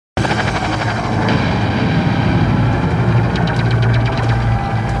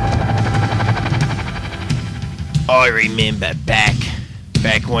I remember back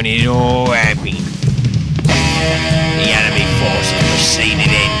when it all happened. The enemy force had receded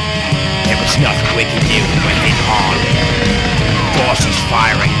in. There was nothing we could do to hit on. Forces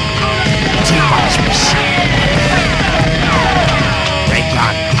firing. Too much pursuit.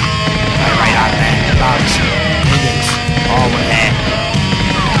 Recon. My radar man, bugs, Higgins, all were there.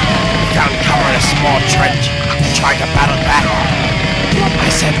 We found cover in a small trench and tried to battle back. I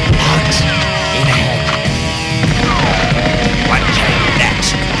sent bugs in ahead. What came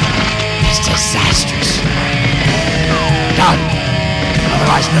next is disastrous. Done,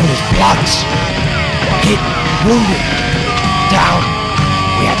 otherwise known as Bloods. Hit, wounded, down,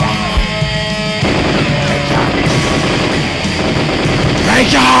 we are back.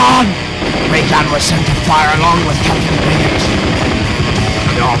 Recon! Recon was sent to fire along with Captain Biggins.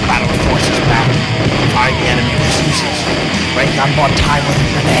 All battle forces back. Find the enemy resistance. Recon bought time with a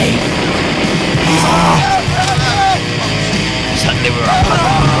grenade. Suddenly we were up on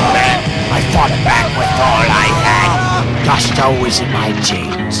the man. I fought back with all I had. Gusto was in my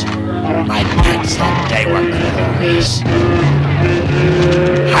jeans. My pants that day were glorious.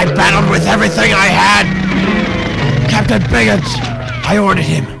 I battled with everything I had. Captain Biggins, I ordered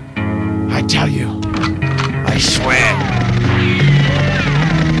him. I tell you, I swear.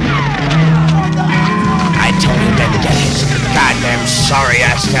 I told him to get his goddamn sorry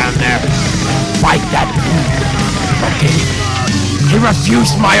ass down there. Fight that fool. But he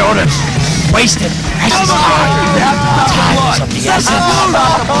refused my orders. Wasted precious time. Times of the essence.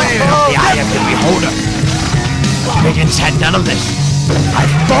 The eye of the beholder. Biggins had none of this. I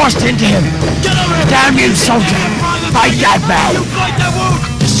forced into him. Damn you, soldier! Fight that man!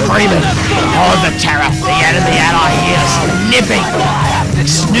 Screaming, all the terror, the enemy at our heels, nipping,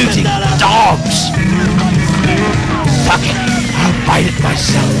 snooting dogs. Fuck it, I'll bite it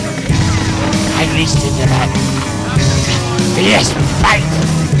myself. I leased into that fierce fight,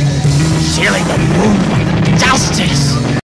 sealing the womb of justice.